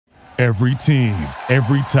Every team,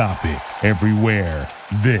 every topic, everywhere.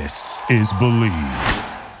 This is Believe.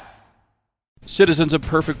 Citizens of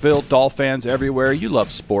Perfectville, Dolph fans everywhere, you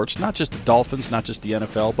love sports, not just the Dolphins, not just the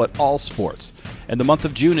NFL, but all sports. And the month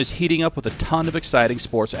of June is heating up with a ton of exciting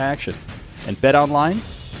sports action. And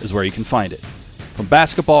BetOnline is where you can find it. From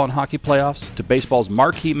basketball and hockey playoffs to baseball's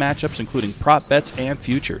marquee matchups, including prop bets and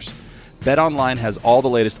futures, BetOnline has all the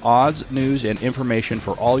latest odds, news, and information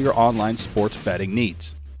for all your online sports betting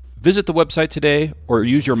needs. Visit the website today or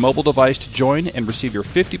use your mobile device to join and receive your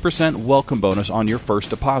 50% welcome bonus on your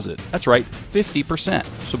first deposit. That's right, 50%.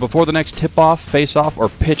 So before the next tip-off, face-off, or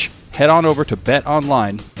pitch, head on over to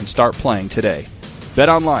BetOnline and start playing today.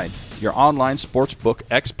 BetOnline, your online sportsbook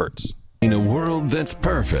experts. In a world that's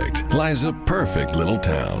perfect lies a perfect little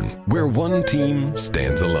town where one team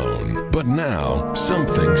stands alone. But now,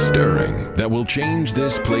 something stirring that will change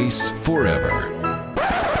this place forever.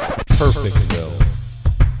 Perfectville.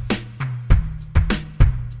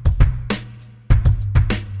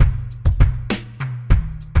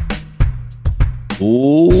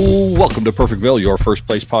 Ooh, welcome to Perfectville, your first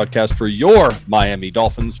place podcast for your Miami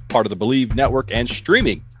Dolphins, part of the Believe Network and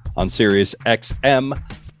streaming on Sirius XM.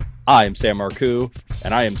 I am Sam Marcoux,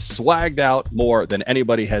 and I am swagged out more than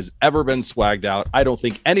anybody has ever been swagged out. I don't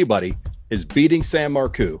think anybody is beating Sam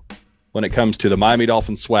Marcoux when it comes to the Miami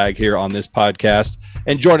Dolphins swag here on this podcast.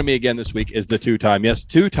 And joining me again this week is the two-time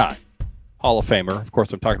Hall of Famer. Of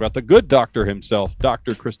course, I'm talking about the good doctor himself,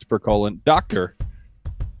 Dr. Christopher Cullen. Doctor,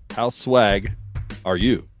 how swag are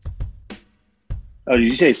you? Oh, did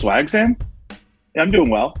you say swag, Sam? Yeah, I'm doing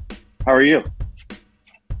well. How are you?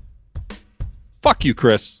 Fuck you,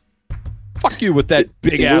 Chris. Fuck you with that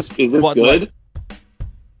big ass. Is this good?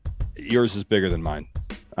 Yours is bigger than mine.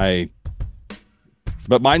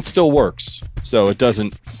 But mine still works. So it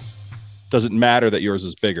doesn't matter that yours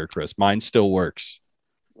is bigger, Chris. Mine still works.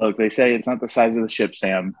 Look, they say it's not the size of the ship,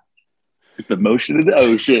 Sam. It's the motion of the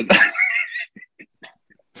ocean.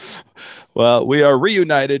 Well, we are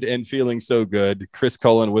reunited and feeling so good. Chris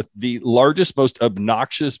Cullen with the largest, most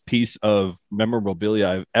obnoxious piece of memorabilia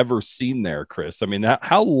I've ever seen there, Chris. I mean,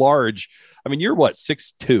 how large? I mean, you're what,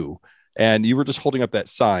 6'2", and you were just holding up that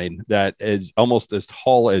sign that is almost as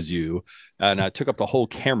tall as you, and I took up the whole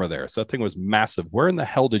camera there. So that thing was massive. Where in the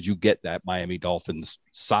hell did you get that Miami Dolphins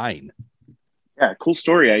sign? Yeah, cool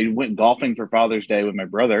story. I went golfing for Father's Day with my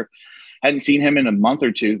brother. Hadn't seen him in a month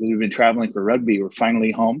or two because we've been traveling for rugby. We're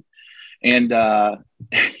finally home. And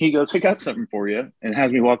he goes, I got something for you, and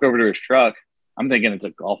has me walk over to his truck. I'm thinking it's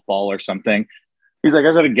a golf ball or something. He's like, I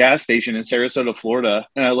was at a gas station in Sarasota, Florida.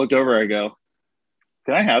 And I looked over, I go,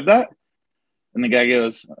 can I have that? And the guy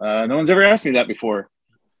goes, no one's ever asked me that before.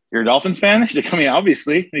 You're a Dolphins fan? I said, I mean,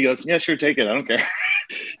 obviously. And he goes, yeah, sure, take it. I don't care.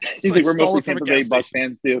 He's like, we're mostly Tampa Bay Bucs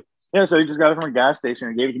fans too. Yeah, so he just got it from a gas station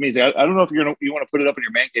and gave it to me. He's like, I don't know if you want to put it up in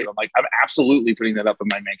your man cave. I'm like, I'm absolutely putting that up in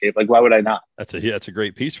my man cave. Like, why would I not? That's a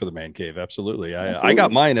great piece for the man cave. Absolutely. I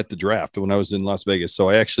got mine at the draft when I was in Las Vegas. So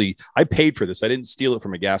I paid for this. I didn't steal it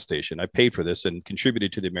from a gas station. I paid for this and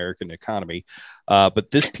contributed to the American economy. But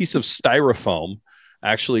this piece of styrofoam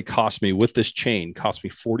actually cost me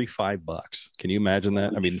 $45. Can you imagine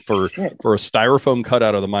that? I mean, for a styrofoam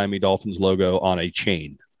cutout of the Miami Dolphins logo on a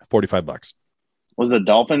chain, $45. Was the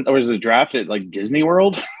Dolphin or was the draft at like Disney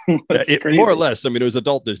World? More or less. I mean, it was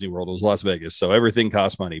adult Disney World. It was Las Vegas, so everything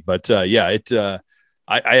costs money. But I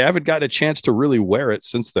haven't gotten a chance to really wear it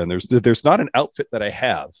since then. There's not an outfit that I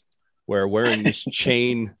have where wearing this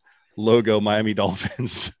chain logo Miami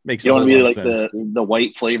Dolphins makes you want to be like sense. the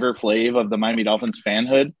white Flavor Flav of the Miami Dolphins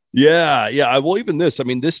fanhood. Yeah. Well, even this. I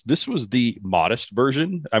mean, this was the modest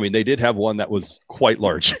version. I mean, they did have one that was quite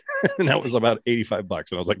large, and that was about $85. And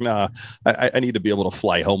I was like, nah, I need to be able to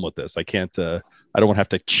fly home with this. I can't. I don't want to have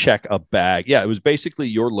to check a bag. Yeah, it was basically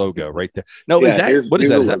your logo right there. No, is that what is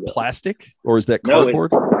that? Is that plastic or is that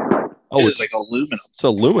cardboard? It's like aluminum. It's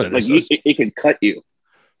aluminum. Like it can cut you.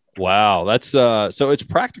 Wow, that's so it's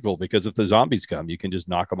practical because if the zombies come, you can just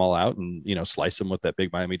knock them all out and slice them with that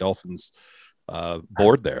big Miami Dolphins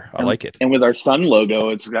board there. I like it. And with our sun logo,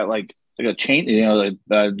 it's got like a chain, a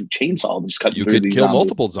chainsaw just cut. You could kill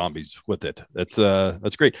multiple zombies with it. That's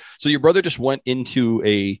great. So your brother just went into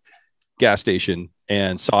a gas station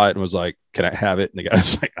and saw it and was like, "Can I have it?" And the guy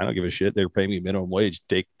was like, "I don't give a shit. They're paying me minimum wage.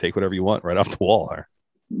 Take whatever you want right off the wall."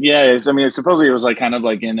 Yeah, supposedly it was like kind of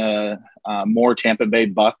like in a more Tampa Bay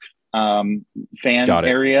Buck fan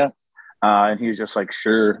area, and he was just like,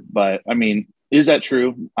 "Sure," but I mean, is that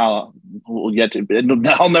true? I'll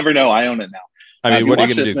never know. I own it now. I mean, what are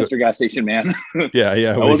you going to do? Mr. Gas Station Man. Yeah.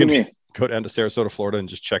 That wasn't me. go down to Sarasota, Florida, and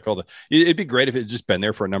just check all the. It'd be great if it's just been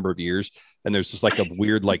there for a number of years, and there's just like a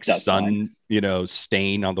weird like sun,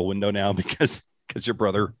 stain on the window now because your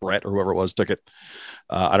brother Brett or whoever it was took it.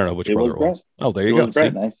 I don't know which brother it was. Oh, there you go.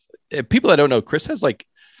 Brett, nice. People that don't know, Chris has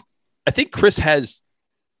I think Chris has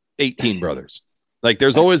 18 brothers. Like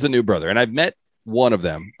there's always a new brother, and I've met one of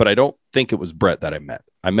them, but I don't think it was Brett that I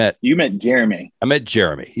met. You met Jeremy. I met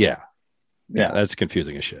Jeremy. Yeah. That's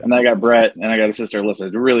confusing as shit. And I got Brett, and I got a sister, Alyssa.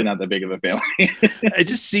 It's really not that big of a family. It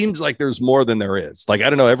just seems like there's more than there is. Like, I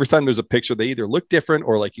don't know. Every time there's a picture, they either look different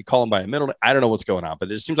or like you call them by a middle. I don't know what's going on,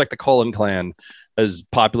 but it seems like the Cullen clan has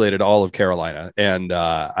populated all of Carolina. And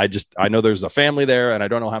I know there's a family there, and I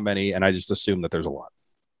don't know how many, and I just assume that there's a lot.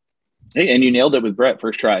 Hey, and you nailed it with Brett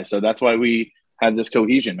first try. So that's why we have this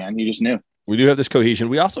cohesion, man. You just knew. We do have this cohesion.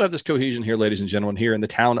 We also have this cohesion here, ladies and gentlemen, here in the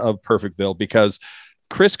town of Perfectville, because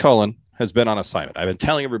Chris Cullen has been on assignment. I've been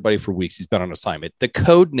telling everybody for weeks he's been on assignment. The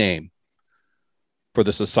code name for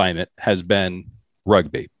this assignment has been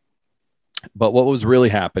rugby. But what was really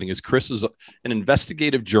happening is Chris is an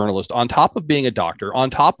investigative journalist on top of being a doctor, on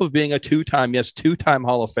top of being a two-time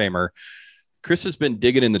Hall of Famer. Chris has been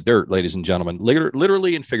digging in the dirt, ladies and gentlemen,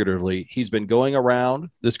 literally and figuratively. He's been going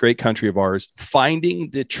around this great country of ours,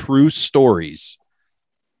 finding the true stories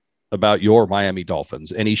about your Miami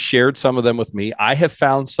Dolphins. And he shared some of them with me. I have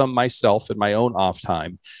found some myself in my own off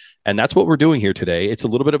time. And that's what we're doing here today. It's a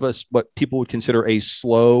little bit of what people would consider a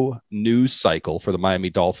slow news cycle for the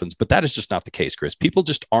Miami Dolphins, but that is just not the case, Chris. People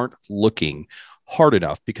just aren't looking hard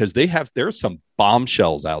enough because there's some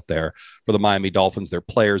bombshells out there for the Miami Dolphins, their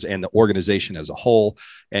players, and the organization as a whole.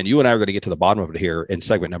 And you and I are going to get to the bottom of it here in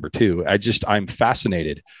segment number 2. I'm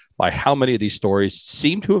fascinated by how many of these stories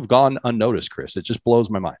seem to have gone unnoticed, Chris. It just blows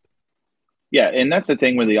my mind. Yeah, and that's the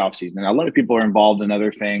thing with the offseason. A lot of people are involved in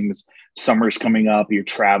other things. Summer's coming up. You're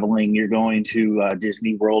traveling. You're going to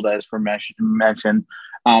Disney World, as for mentioned.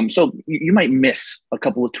 So you might miss a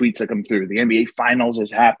couple of tweets that come through. The NBA Finals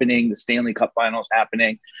is happening. The Stanley Cup Finals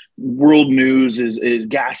happening. World news is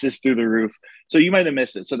gases through the roof. So you might have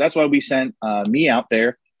missed it. So that's why we sent me out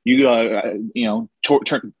there. You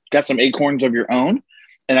got some acorns of your own.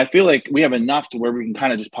 And I feel like we have enough to where we can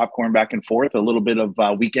kind of just popcorn back and forth, a little bit of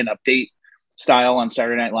weekend update style on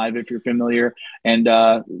Saturday Night Live, if you're familiar. And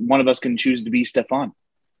one of us can choose to be Stefan.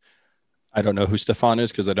 I don't know who Stefan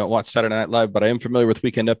is because I don't watch Saturday Night Live, but I am familiar with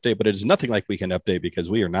Weekend Update, but it is nothing like Weekend Update because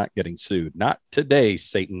we are not getting sued. Not today,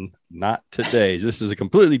 Satan. Not today. This is a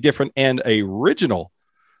completely different and original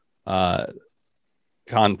whatever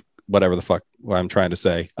the fuck what I'm trying to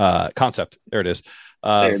say. Concept. There it is.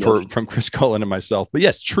 From Chris Cullen and myself. But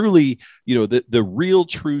yes, truly, the real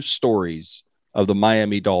true stories of the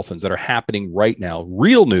Miami Dolphins that are happening right now.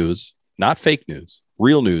 Real news, not fake news,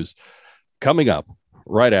 real news coming up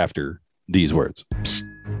right after these words. Psst.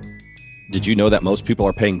 Did you know that most people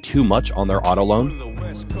are paying too much on their auto loan?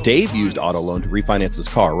 Dave used auto loan to refinance his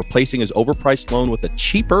car, replacing his overpriced loan with a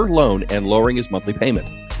cheaper loan and lowering his monthly payment.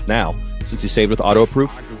 Now, since he saved with Auto Approve,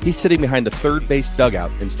 he's sitting behind the third base dugout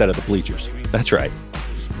instead of the bleachers. That's right.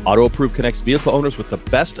 Auto Approve connects vehicle owners with the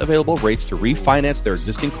best available rates to refinance their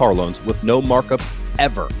existing car loans with no markups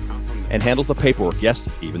ever, and handles the paperwork, yes,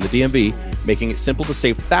 even the DMV, making it simple to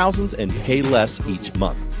save thousands and pay less each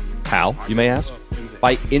month. How, you may ask?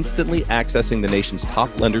 By instantly accessing the nation's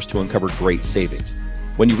top lenders to uncover great savings.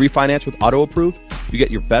 When you refinance with Auto Approve, you get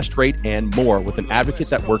your best rate and more with an advocate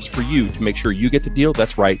that works for you to make sure you get the deal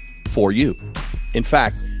that's right for you. In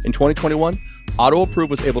fact, in 2021, Auto Approve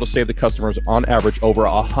was able to save the customers on average over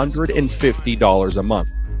 $150 a month.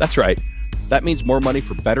 That's right. That means more money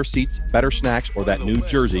for better seats, better snacks, or that new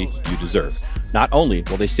jersey you deserve. Not only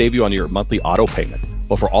will they save you on your monthly auto payment,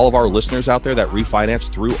 but for all of our listeners out there that refinance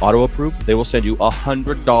through Auto Approve, they will send you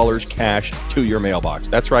 $100 cash to your mailbox.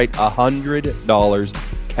 That's right,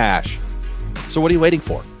 $100 cash. So what are you waiting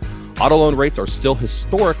for? Auto loan rates are still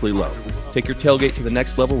historically low. Take your tailgate to the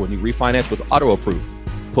next level when you refinance with Auto Approve.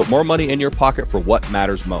 Put more money in your pocket for what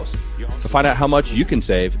matters most. To find out how much you can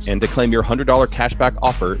save and to claim your $100 cashback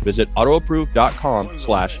offer, visit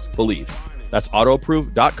autoapprove.com/believe. That's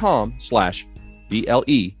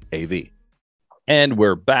autoapprove.com/BLEAV. And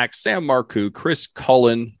we're back. Sam Marcoux, Chris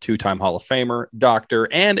Cullen, two-time Hall of Famer, doctor,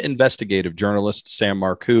 and investigative journalist. Sam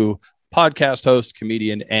Marcoux, podcast host,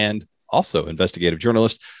 comedian, and also investigative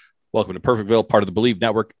journalist. Welcome to Perfectville, part of the Believe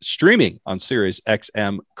Network, streaming on Sirius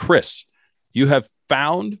XM. Chris, you have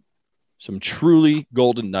found some truly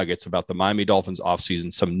golden nuggets about the Miami Dolphins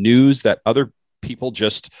offseason, some news that other people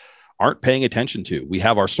just aren't paying attention to. We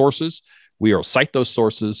have our sources. We will cite those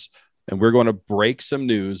sources, and we're going to break some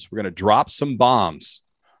news. We're going to drop some bombs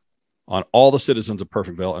on all the citizens of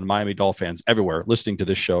Perfectville and Miami Dolphin fans everywhere listening to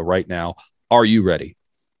this show right now. Are you ready?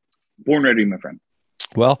 Born ready, my friend.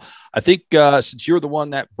 Well, I think since you're the one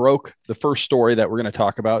that broke the first story that we're going to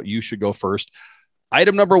talk about, you should go first.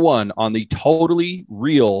 Item number one on the Totally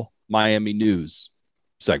Real Miami News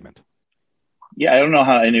segment. Yeah, I don't know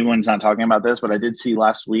how anyone's not talking about this, but I did see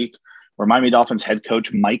last week where Miami Dolphins head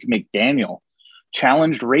coach Mike McDaniel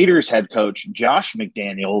challenged Raiders head coach Josh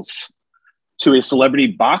McDaniels to a celebrity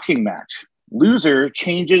boxing match. Loser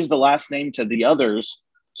changes the last name to the others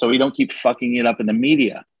so we don't keep fucking it up in the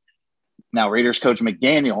media. Now, Raiders coach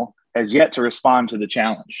McDaniel has yet to respond to the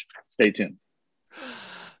challenge. Stay tuned.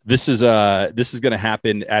 This is going to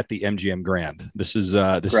happen at the MGM Grand.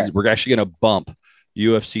 We're actually going to bump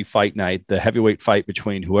UFC Fight Night, the heavyweight fight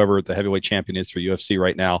between whoever the heavyweight champion is for UFC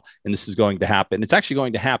right now, and this is going to happen. It's actually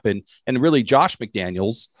going to happen, and really, Josh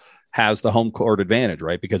McDaniels has the home court advantage,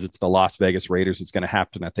 right? Because it's the Las Vegas Raiders. It's going to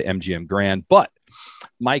happen at the MGM Grand, but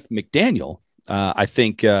Mike McDaniel, I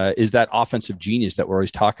think, is that offensive genius that we're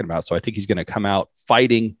always talking about. So I think he's going to come out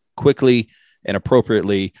fighting quickly and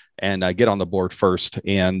appropriately and get on the board first.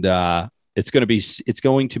 And it's going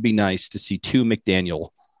to be nice to see two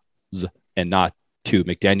McDaniels and not two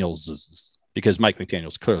McDaniels, because Mike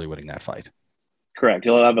McDaniel's clearly winning that fight. Correct.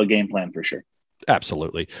 He'll have a game plan for sure.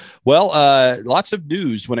 Absolutely. Well, lots of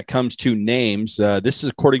news when it comes to names. This is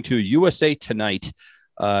according to USA Tonight.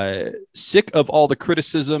 Sick of all the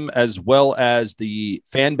criticism as well as the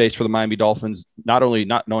fan base for the Miami Dolphins, not only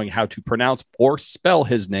not knowing how to pronounce or spell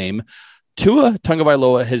his name, Tua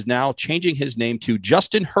Tagovailoa is now changing his name to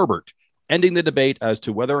Justin Herbert, ending the debate as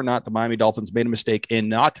to whether or not the Miami Dolphins made a mistake in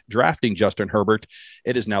not drafting Justin Herbert.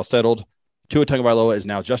 It is now settled. Tua Tagovailoa is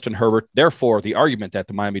now Justin Herbert. Therefore, the argument that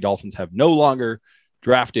the Miami Dolphins have no longer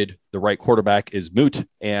drafted the right quarterback is moot,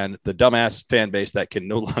 and the dumbass fan base that can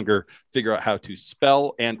no longer figure out how to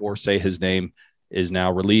spell and or say his name is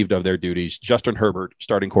now relieved of their duties. Justin Herbert,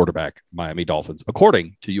 starting quarterback, Miami Dolphins,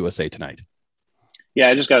 according to USA Tonight. Yeah,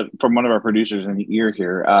 I just got from one of our producers in the ear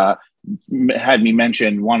here, wanted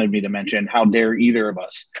me to mention, how dare either of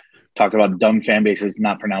us talk about dumb fan bases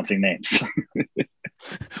not pronouncing names.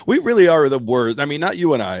 We really are the worst. I mean, not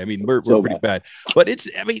you and I. I mean, we're pretty bad. But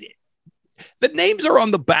the names are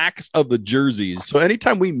on the backs of the jerseys. So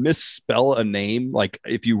anytime we misspell a name, like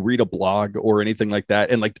if you read a blog or anything like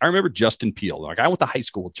that, and like I remember Justin Peele, like I went to high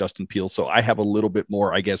school with Justin Peele, so I have a little bit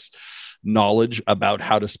more, I guess, knowledge about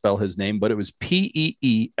how to spell his name, but it was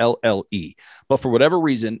Peelle. But for whatever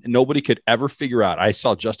reason, nobody could ever figure out. I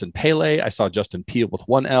saw Justin Pele, I saw Justin Peele with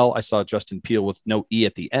one L, I saw Justin Peele with no E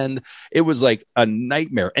at the end. It was like a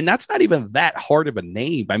nightmare. And that's not even that hard of a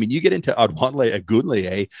name. I mean, you get into Adwanle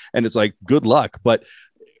Agunleye, and it's like, good luck. But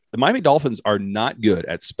the Miami Dolphins are not good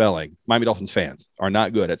at spelling. Miami Dolphins fans are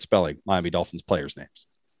not good at spelling Miami Dolphins players' names.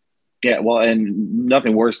 Yeah, well, and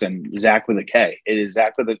nothing worse than Zach with a K. It is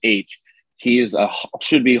Zach with an H. He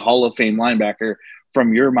should be Hall of Fame linebacker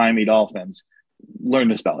from your Miami Dolphins. Learn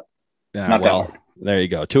to spell it. Yeah, not that hard. There you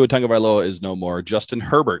go. Tua Tagovailoa is no more. Justin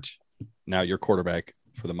Herbert, now your quarterback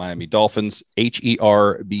for the Miami Dolphins.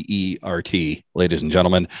 Herbert, ladies and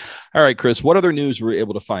gentlemen. All right, Chris, what other news were you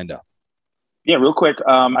able to find out? Yeah, real quick.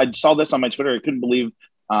 I saw this on my Twitter. I couldn't believe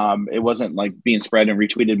it wasn't like being spread and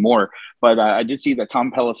retweeted more. But I did see that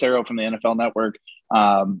Tom Pelissero from the NFL Network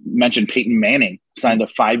mentioned Peyton Manning signed a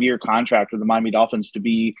 5-year contract with the Miami Dolphins to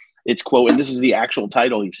be its quote, and this is the actual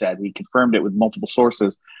title. He said he confirmed it with multiple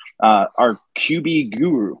sources. Our QB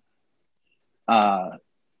guru.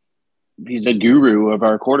 He's a guru of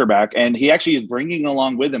our quarterback, and he actually is bringing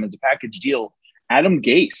along with him as a package deal Adam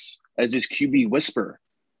Gase as his QB whisperer.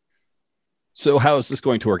 So how is this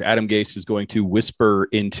going to work? Adam Gase is going to whisper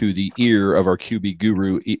into the ear of our QB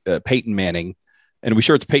guru, Peyton Manning. And we're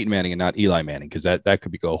sure it's Peyton Manning and not Eli Manning, because that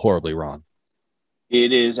could go horribly wrong.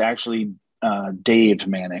 It is actually Dave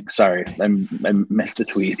Manning. Sorry, I missed a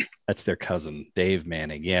tweet. That's their cousin, Dave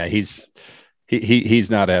Manning. Yeah, he's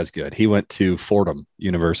not as good. He went to Fordham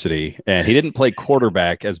University, and he didn't play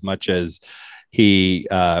quarterback as much as he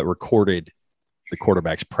recorded the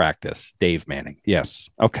quarterback's practice. Dave Manning. Yes.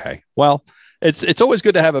 Okay. Well, it's always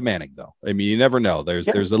good to have a Manning, though. I mean, you never know. There's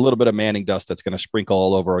a little bit of Manning dust that's going to sprinkle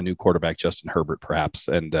all over our new quarterback, Justin Herbert, perhaps,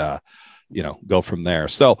 and go from there.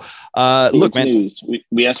 So, look, man, news.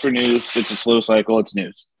 We asked for news. It's a slow cycle. It's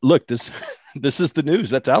news. Look, this is the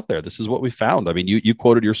news that's out there. This is what we found. I mean, you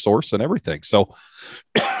quoted your source and everything. So,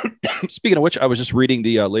 speaking of which, I was just reading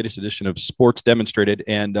the latest edition of Sports Demonstrated,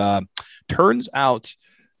 and turns out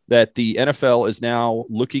that the NFL is now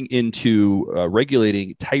looking into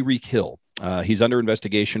regulating Tyreek Hill. He's under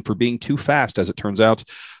investigation for being too fast, as it turns out.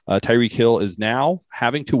 Tyreek Hill is now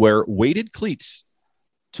having to wear weighted cleats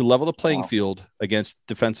to level the playing field against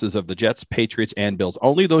defenses of the Jets, Patriots, and Bills.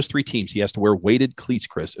 Only those 3 teams. He has to wear weighted cleats,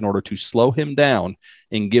 Chris, in order to slow him down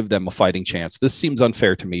and give them a fighting chance. This seems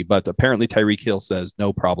unfair to me, but apparently Tyreek Hill says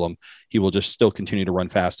no problem. He will just still continue to run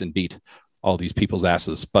fast and beat all these people's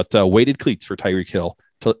asses. But weighted cleats for Tyreek Hill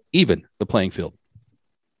to even the playing field.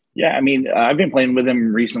 Yeah, I mean, I've been playing with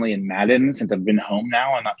him recently in Madden since I've been home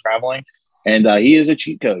now and not traveling. And he is a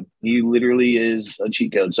cheat code. He literally is a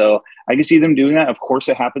cheat code. So I can see them doing that. Of course,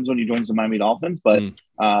 it happens when he joins the Miami Dolphins, but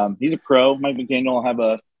he's a pro. Mike McDaniel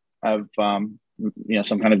will have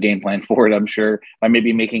some kind of game plan for it, I'm sure, by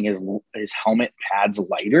maybe making his helmet pads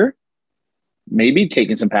lighter, maybe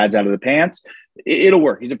taking some pads out of the pants. It'll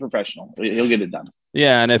work. He's a professional. He'll get it done.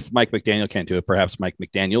 Yeah, and if Mike McDaniel can't do it, perhaps Mike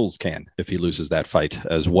McDaniels can if he loses that fight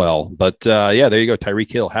as well. But, there you go.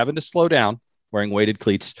 Tyreek Hill having to slow down, wearing weighted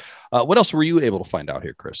cleats. What else were you able to find out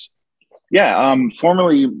here, Chris? Yeah,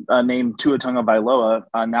 formerly named Tua Tagovailoa,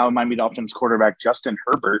 now Miami Dolphins quarterback Justin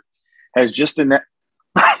Herbert has just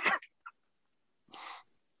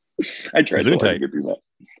I tried to get through that.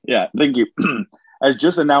 Yeah, thank you. Has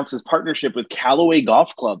just announced his partnership with Callaway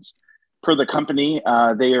Golf Clubs. Per the company,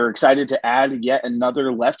 they are excited to add yet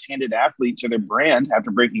another left-handed athlete to their brand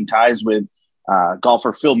after breaking ties with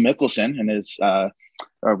golfer Phil Mickelson and his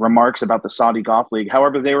remarks about the Saudi Golf League.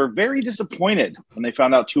 However, they were very disappointed when they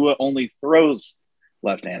found out Tua only throws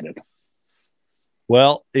left-handed.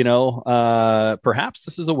 Well, perhaps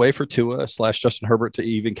this is a way for Tua / Justin Herbert to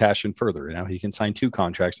even cash in further. He can sign 2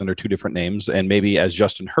 contracts under 2 different names, and maybe as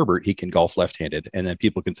Justin Herbert, he can golf left-handed. And then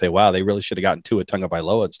people can say, wow, they really should have gotten Tua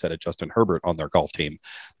Tagovailoa instead of Justin Herbert on their golf team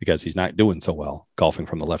because he's not doing so well golfing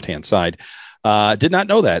from the left-hand side. Did not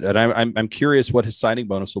know that. And I'm curious what his signing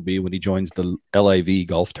bonus will be when he joins the LIV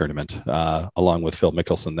golf tournament, along with Phil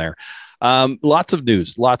Mickelson there. Lots of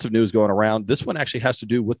news going around. This one actually has to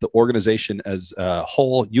do with the organization as a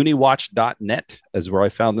whole. Uniwatch.net is where I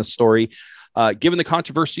found this story. Given the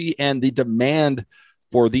controversy and the demand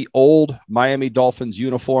for the old Miami Dolphins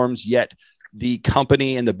uniforms, yet the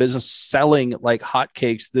company and the business selling like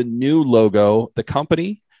hotcakes, the new logo, the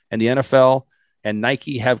company and the NFL and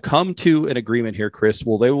Nike have come to an agreement here, Chris.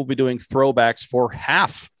 Well, they will be doing throwbacks for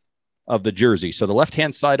half of the jersey. So the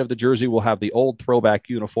left-hand side of the jersey will have the old throwback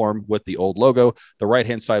uniform with the old logo. The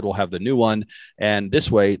right-hand side will have the new one. And this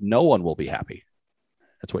way, no one will be happy.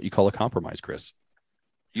 That's what you call a compromise, Chris.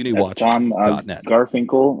 Uniwatch.net.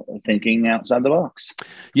 Garfinkel thinking outside the box.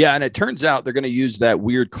 Yeah, and it turns out they're going to use that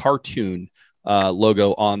weird cartoon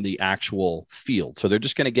logo on the actual field. So they're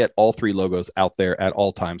just going to get all 3 logos out there at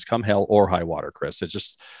all times, come hell or high water, Chris. It's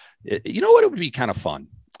just, you know what? It would be kind of fun.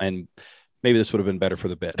 And maybe this would have been better for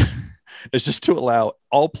the bit. It's just to allow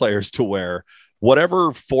all players to wear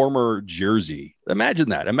whatever former jersey. Imagine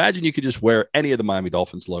that. Imagine you could just wear any of the Miami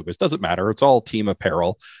Dolphins logos. Doesn't matter. It's all team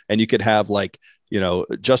apparel. And you could have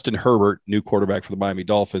Justin Herbert, new quarterback for the Miami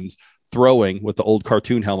Dolphins, throwing with the old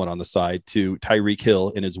cartoon helmet on the side to Tyreek Hill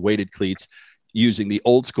in his weighted cleats using the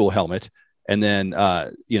old school helmet. And then,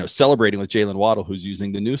 celebrating with Jalen Waddle, who's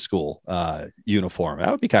using the new school uniform.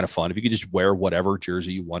 That would be kind of fun if you could just wear whatever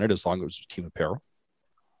jersey you wanted, as long as it was team apparel.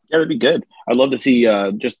 Yeah, that'd be good. I'd love to see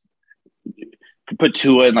just put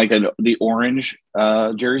Tua in the orange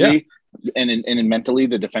jersey, and mentally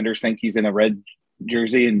the defenders think he's in a red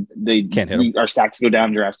jersey, and they can't hit him. Our sacks go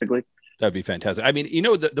down drastically. That'd be fantastic. I mean,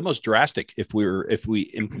 the most drastic, if we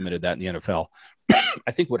implemented that in the NFL,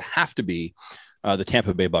 I think would have to be the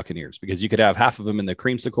Tampa Bay Buccaneers, because you could have half of them in the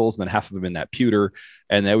creamsicles and then half of them in that pewter,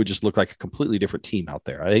 and that would just look like a completely different team out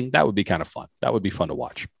there. I think that would be kind of fun. That would be fun to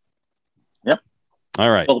watch. Yep. All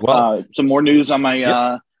right. Well, some more news on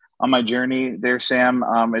my journey there, Sam.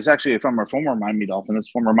 It's actually from our former Miami Dolphins. It's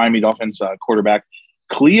former Miami Dolphins quarterback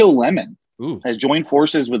Cleo Lemon has joined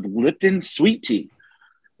forces with Lipton Sweet Tea,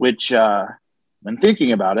 which, when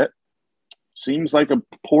thinking about it, seems like a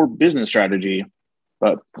poor business strategy.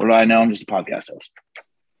 But what do I know? I'm just a podcast host.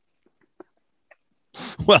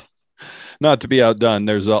 Well, not to be outdone,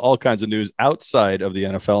 there's all kinds of news outside of the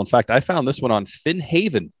NFL. In fact, I found this one on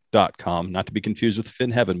FinHaven.com, not to be confused with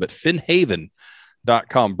FinHeaven, but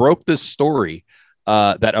FinHaven.com broke this story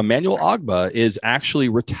that Emmanuel Ogbah is actually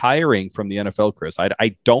retiring from the NFL, Chris.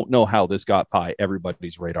 I don't know how this got by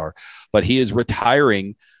everybody's radar, but he is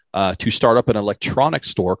retiring to start up an electronics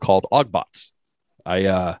store called Ogbots.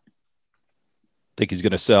 I think he's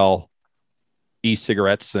going to sell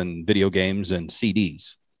e-cigarettes and video games and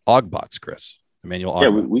CDs. Ogbots, Chris. Emmanuel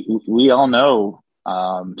Ogbah. Yeah, we all know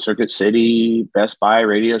Circuit City, Best Buy,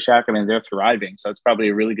 Radio Shack. I mean, they're thriving, so it's probably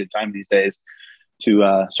a really good time these days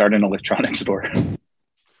to start an electronics store.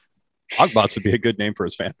 Ogbots would be a good name for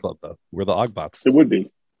his fan club, though. We're the Ogbots. It would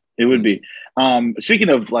be. It would be. Speaking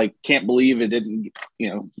of like, can't believe it didn't,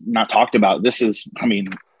 not talked about. This is,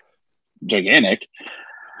 gigantic.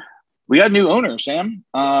 We got a new owner, Sam.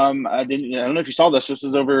 I don't know if you saw this. This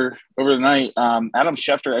is over the night. Adam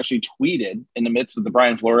Schefter actually tweeted in the midst of the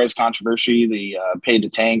Brian Flores controversy, the paid to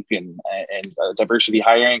tank and diversity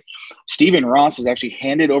hiring. Stephen Ross has actually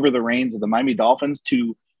handed over the reins of the Miami Dolphins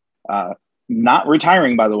to not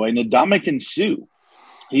retiring, by the way, Ndamukong Suh.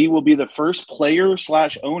 He will be the first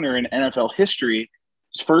player/owner in NFL history.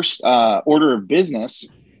 His first order of business.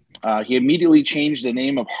 He immediately changed the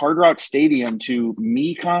name of Hard Rock Stadium to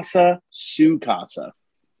Mi Casa, Su Casa.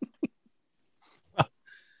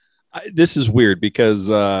 This is weird because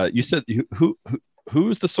you said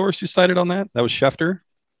who's the source you cited on that? That was Schefter?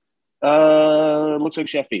 Looks like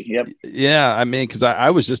Sheffy. Yep. Yeah, because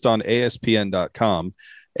I was just on ASPN.com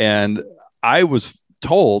and I was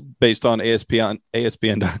told, based on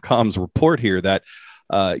ASPN.com's report here, that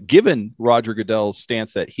given Roger Goodell's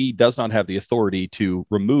stance that he does not have the authority to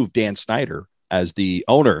remove Dan Snyder as the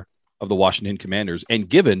owner of the Washington Commanders, and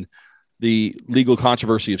given the legal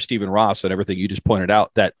controversy of Stephen Ross and everything you just pointed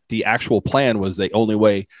out, that the actual plan was the only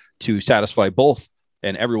way to satisfy both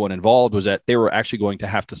and everyone involved was that they were actually going to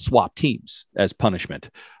have to swap teams as punishment.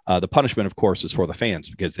 The punishment, of course, is for the fans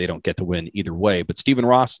because they don't get to win either way. But Stephen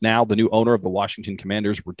Ross, now the new owner of the Washington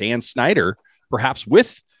Commanders, where Dan Snyder, perhaps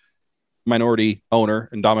with minority owner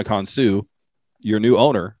Ndamukong Suh, your new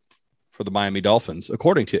owner for the Miami Dolphins,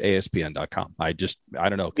 according to ASPN.com. I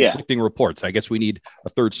don't know, conflicting reports. I guess we need a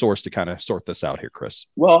third source to kind of sort this out here, Chris.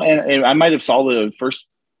 Well, and I might have saw the first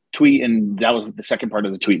tweet, and that was the second part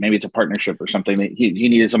of the tweet. Maybe it's a partnership or something. That he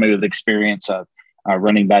needed somebody with experience of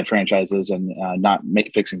running bad franchises and not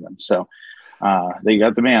fixing them. So they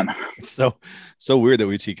got the man. So weird that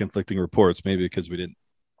we see conflicting reports. Maybe because we didn't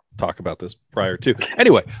talk about this prior to.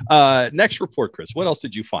 Anyway, next report, Chris. What else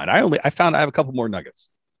did you find? I have a couple more nuggets.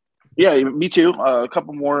 Yeah, me too. A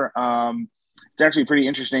couple more. It's actually pretty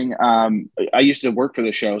interesting. I used to work for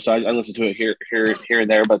the show, so I listened to it here and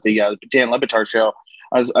there. But the Dan Le Batard show,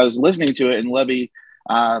 I was listening to it, and Levy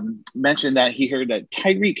mentioned that he heard that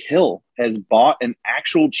Tyreek Hill has bought an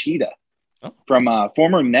actual cheetah from a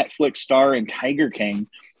former Netflix star and Tiger King,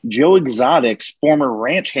 Joe Exotic's former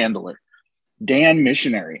ranch handler, Dan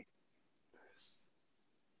Missionary.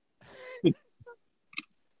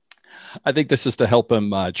 I think this is to help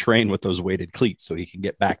him train with those weighted cleats so he can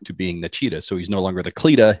get back to being the cheetah. So he's no longer the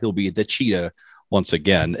cleeta. He'll be the cheetah once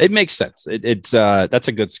again. It makes sense. That's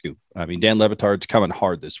a good scoop. Dan Le Batard's coming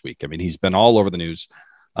hard this week. He's been all over the news,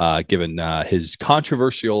 given his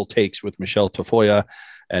controversial takes with Michelle Tafoya,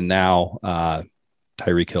 and now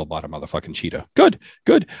Tyreek Hill bought a motherfucking cheetah. Good.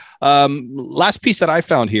 Last piece that I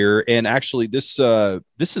found here, and actually this is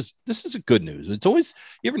a good news. It's always,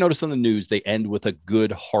 you ever notice on the news they end with a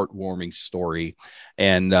good, heartwarming story,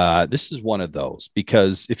 and this is one of those,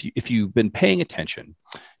 because if you've been paying attention,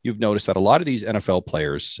 you've noticed that a lot of these NFL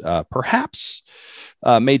players perhaps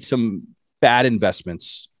made some bad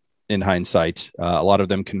investments in hindsight. A lot of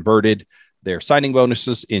them converted their signing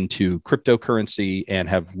bonuses into cryptocurrency and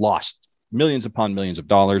have lost millions upon millions of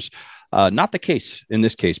dollars. Not the case in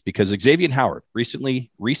this case, because Xavier Howard recently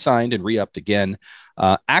re-signed and re-upped again,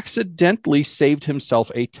 accidentally saved himself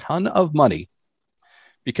a ton of money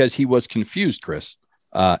because he was confused, Chris.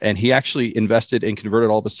 And he actually invested and converted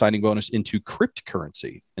all of his signing bonus into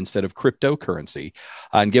cryptocurrency instead of cryptocurrency.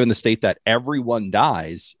 And given the state that everyone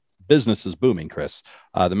dies, business is booming, Chris.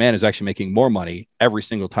 The man is actually making more money every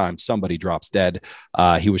single time somebody drops dead.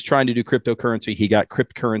 He was trying to do cryptocurrency. He got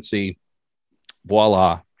cryptocurrency.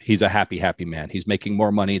 Voila. He's a happy man. He's making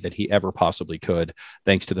more money than he ever possibly could,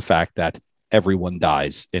 thanks to the fact that everyone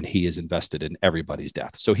dies and he is invested in everybody's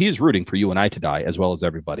death. So he is rooting for you and I to die as well as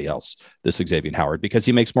everybody else, this Xavier Howard, because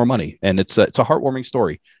he makes more money. And it's a heartwarming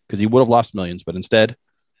story because he would have lost millions, but instead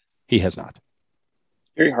he has not.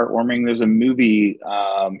 Very heartwarming. There's a movie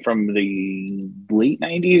from the late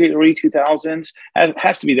 90s, early 2000s. It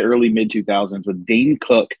has to be the early mid 2000s with Dane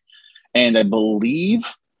Cook and I believe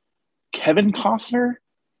Kevin Costner,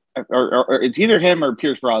 or it's either him or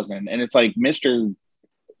Pierce Brosnan, and it's like Mr.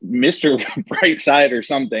 Brightside or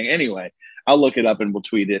something. Anyway, I'll look it up and we'll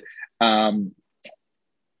tweet it.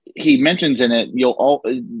 He mentions in it,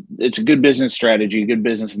 it's a good business strategy, good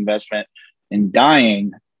business investment in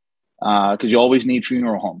dying, because you always need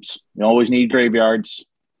funeral homes. You always need graveyards.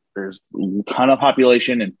 There's a ton of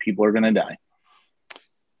population and people are going to die.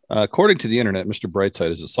 According to the internet, Mr.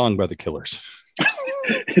 Brightside is a song by the Killers.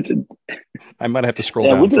 I might have to scroll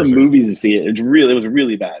down. I went to the movies to see it. It was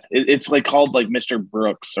really bad. It's like called like Mr.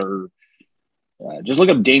 Brooks or Just look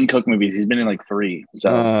up Dane Cook movies. He's been in like 3. So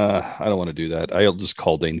I don't want to do that. I'll just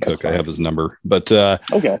call Dane Cook. I have his number. But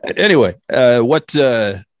okay. Anyway, what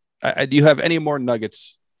do you have any more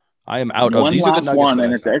nuggets? I am out of these. One last one,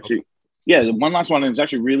 and it's actually one last one, and it's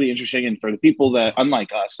actually really interesting. And for the people that,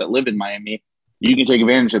 unlike us, that live in Miami, you can take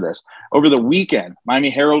advantage of this. Over the weekend, Miami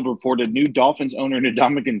Herald reported new Dolphins owner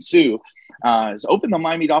Ndamukong Suh has opened the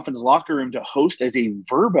Miami Dolphins locker room to host as a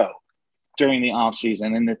Verbo during the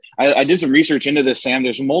offseason. And I did some research into this, Sam.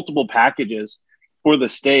 There's multiple packages for the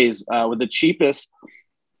stays, with the cheapest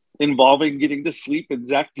involving getting to sleep in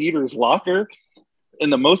Zach Dieter's locker,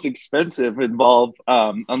 and the most expensive involve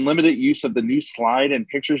unlimited use of the new slide and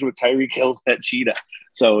pictures with Tyreek Hill's pet cheetah.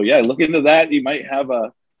 So, yeah, look into that. You might have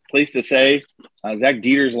a place to stay. Zach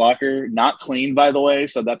Dieter's locker, not clean, by the way,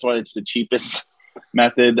 so that's why it's the cheapest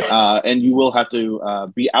method. And you will have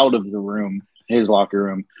to be out of the room, his locker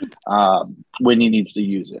room, when he needs to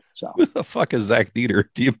use it. So who the fuck is Zach Dieter?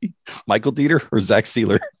 Do you mean Michael Dieter or Zach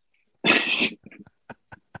Sealer?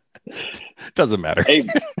 Doesn't matter. Hey,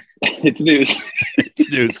 it's news. It's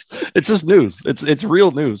news. It's just news. It's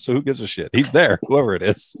real news. So who gives a shit? He's there, whoever it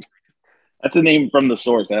is. That's a name from the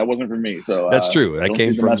source. That wasn't from me. So that's true. That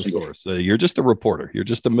came from the source. You're just a reporter. You're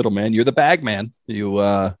just a middleman. You're the bag man.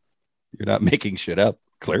 You're not making shit up.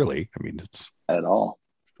 Clearly, I mean, it's at all.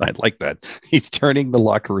 I like that. He's turning the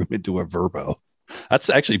locker room into a Verbo. That's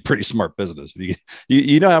actually pretty smart business.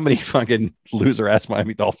 You know how many fucking loser ass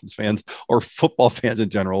Miami Dolphins fans or football fans in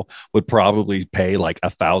general would probably pay like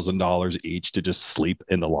 $1,000 each to just sleep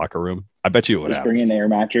in the locker room? I bet you it would just bring an air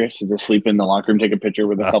mattress to sleep in the locker room, take a picture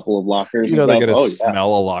with a couple of lockers. You know, they're going to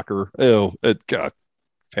smell a locker. Ew. God,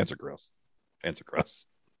 fans are gross. Fans are gross.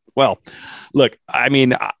 Well, look, I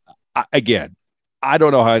mean, again, I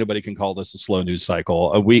don't know how anybody can call this a slow news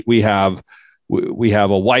cycle. We have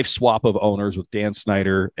a wife swap of owners with Dan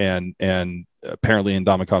Snyder and apparently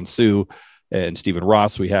Ndamukong Suh and Stephen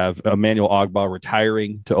Ross. We have Emmanuel Ogbah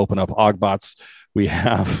retiring to open up Ogbots. We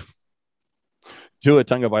have Tua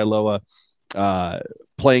Tagovailoa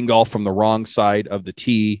playing golf from the wrong side of the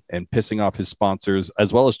tee and pissing off his sponsors,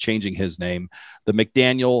 as well as changing his name. The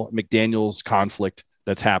McDaniels conflict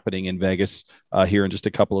that's happening in Vegas here in just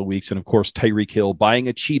a couple of weeks. And of course, Tyreek Hill buying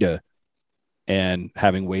a cheetah and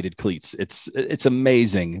having weighted cleats. It's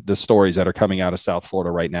amazing the stories that are coming out of South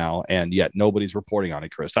Florida right now, and yet nobody's reporting on it,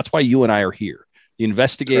 Chris. That's why you and I are here. The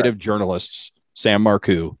investigative journalists, Sam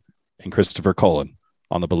Marcoux and Christopher Cullen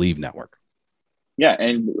on the Believe Network. Yeah,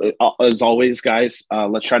 and as always, guys,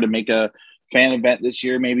 let's try to make a fan event this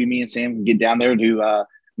year. Maybe me and Sam can get down there to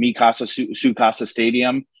Su Casa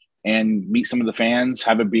Stadium and meet some of the fans,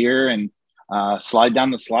 have a beer, and slide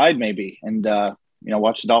down the slide maybe, and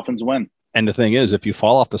watch the Dolphins win. And the thing is, if you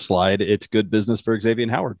fall off the slide, it's good business for Xavier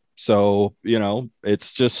Howard. So,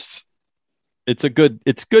 it's good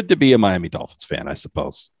to be a Miami Dolphins fan, I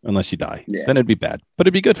suppose, unless you die. Yeah. Then it'd be bad, but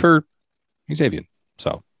it'd be good for Xavier.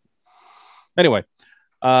 So anyway,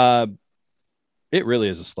 it really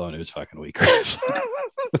is a slow news fucking week, Chris.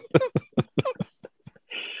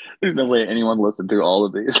 There's no way anyone listened through all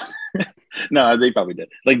of these. No, they probably did.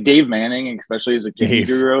 Like Dave Manning, especially as a kid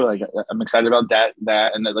guru, like I'm excited about that.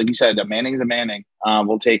 And like you said, Manning's a Manning.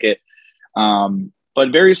 We'll take it.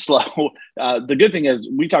 But very slow. The good thing is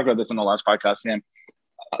we talked about this in the last podcast, Sam.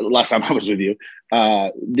 Last time I was with you.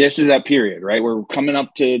 This is that period, right? We're coming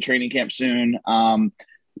up to training camp soon.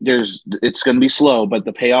 It's going to be slow, but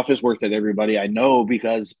the payoff is worth it, everybody. I know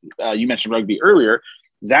because you mentioned rugby earlier.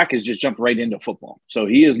 Zach has just jumped right into football. So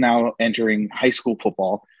he is now entering high school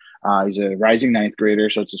football. He's a rising ninth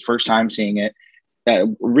grader, so it's his first time seeing it.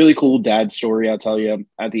 Really cool dad story, I'll tell you.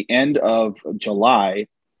 At the end of July,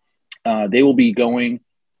 they will be going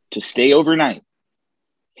to stay overnight,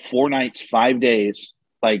 4 nights, 5 days.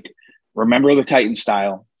 Like, remember the Titan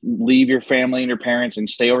style. Leave your family and your parents and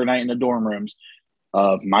stay overnight in the dorm rooms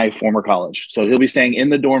of my former college. So he'll be staying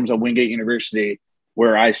in the dorms of Wingate University,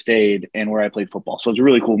 where I stayed and where I played football. So it's a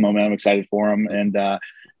really cool moment. I'm excited for him. And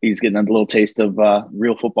he's getting a little taste of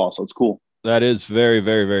real football. So it's cool. That is very,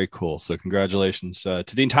 very, very cool. So congratulations to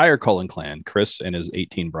the entire Cullen clan, Chris and his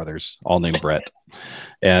 18 brothers, all named Brett.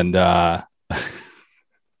 And, the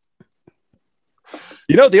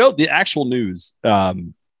actual news,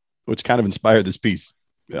 which kind of inspired this piece,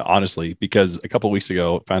 honestly, because a couple of weeks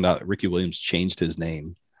ago, I found out Ricky Williams changed his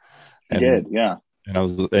name. He did, yeah.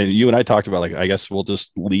 And you and I talked about, like, I guess we'll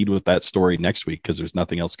just lead with that story next week because there's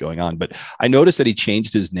nothing else going on. But I noticed that he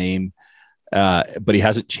changed his name, but he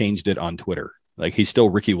hasn't changed it on Twitter. Like, he's still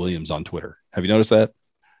Ricky Williams on Twitter. Have you noticed that?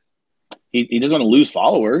 He doesn't want to lose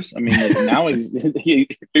followers. I mean, now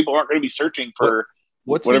people aren't going to be searching for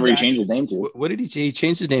whatever he changed his name to. What did he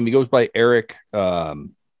changed his name? He goes by Eric.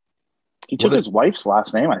 He took his wife's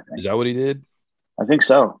last name, I think. Is that what he did? I think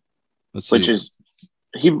so. Let's see. Which is,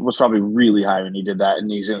 he was probably really high when he did that, and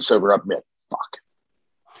he's going to sober up a bit. Fuck.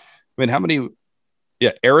 I mean, how many?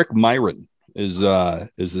 Yeah, Eric Myron is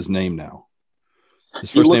his name now.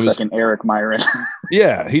 His first name is like an Eric Myron.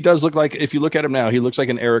 Yeah, he does look like, if you look at him now, he looks like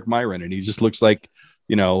an Eric Myron, and he just looks like,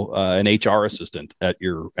 an HR assistant at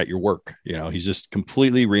your work. He's just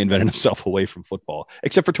completely reinvented himself away from football,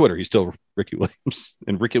 except for Twitter. He's still Ricky Williams,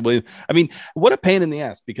 and Ricky Williams. I mean, what a pain in the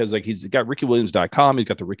ass, because like he's got RickyWilliams.com. He's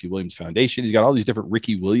got the Ricky Williams Foundation. He's got all these different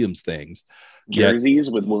Ricky Williams things.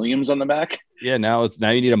 Jerseys with Williams on the back. Yeah. Now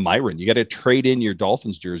you need a Myron. You got to trade in your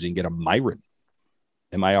Dolphins jersey and get a Myron.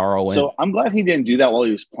 Myron. So I'm glad he didn't do that while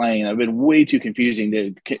he was playing. It'd been way too confusing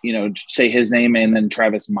to, say his name and then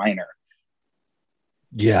Travis Minor.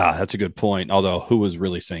 Yeah, that's a good point. Although, who was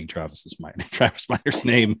really saying Travis Minor's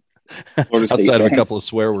name outside of a couple of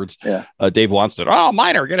swear words? Yeah. Dave Wannstedt. Oh,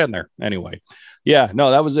 Minor, get in there. Anyway, yeah,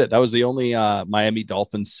 no, that was it. That was the only Miami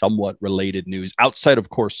Dolphins somewhat related news outside, of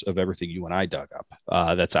course, of everything you and I dug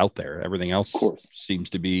up. That's out there. Everything else seems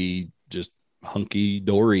to be just hunky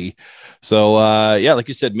dory. So like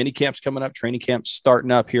you said, mini camps coming up, training camps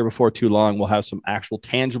starting up here before too long. We'll have some actual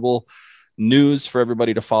tangible news for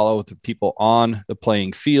everybody to follow with the people on the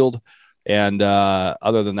playing field. And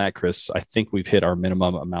other than that, Chris, I think we've hit our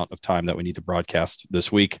minimum amount of time that we need to broadcast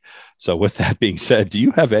this week. So with that being said, do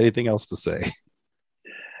you have anything else to say?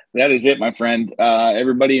 That is it, my friend.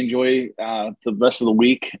 Everybody enjoy the rest of the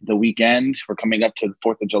week, the weekend. We're coming up to the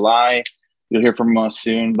 4th of July. You'll hear from us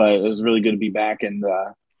soon, but it was really good to be back and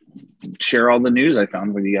share all the news I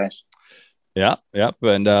found with you guys. Yeah.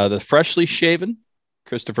 And the freshly shaven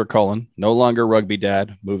Christopher Cullen, no longer rugby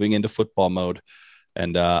dad, moving into football mode.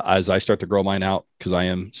 And as I start to grow mine out, because I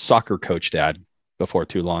am soccer coach dad before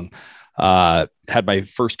too long, had my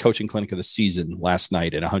first coaching clinic of the season last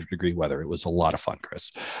night in 100-degree weather. It was a lot of fun,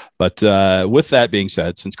 Chris. But with that being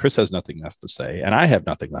said, since Chris has nothing left to say, and I have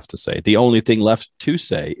nothing left to say, the only thing left to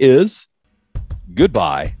say is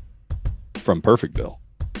goodbye from Perfectville.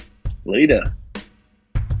 Later.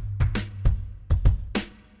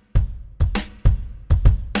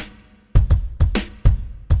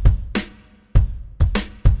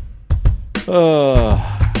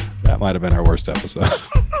 That might have been our worst episode.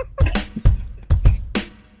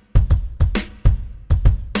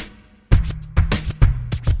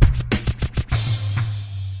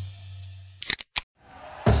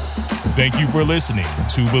 Thank you for listening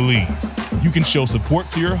to Believe. You can show support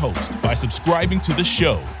to your host by subscribing to the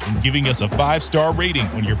show and giving us a 5-star rating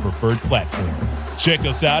on your preferred platform. Check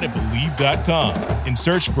us out at Believe.com and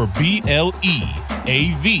search for BLEAV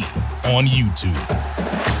on YouTube.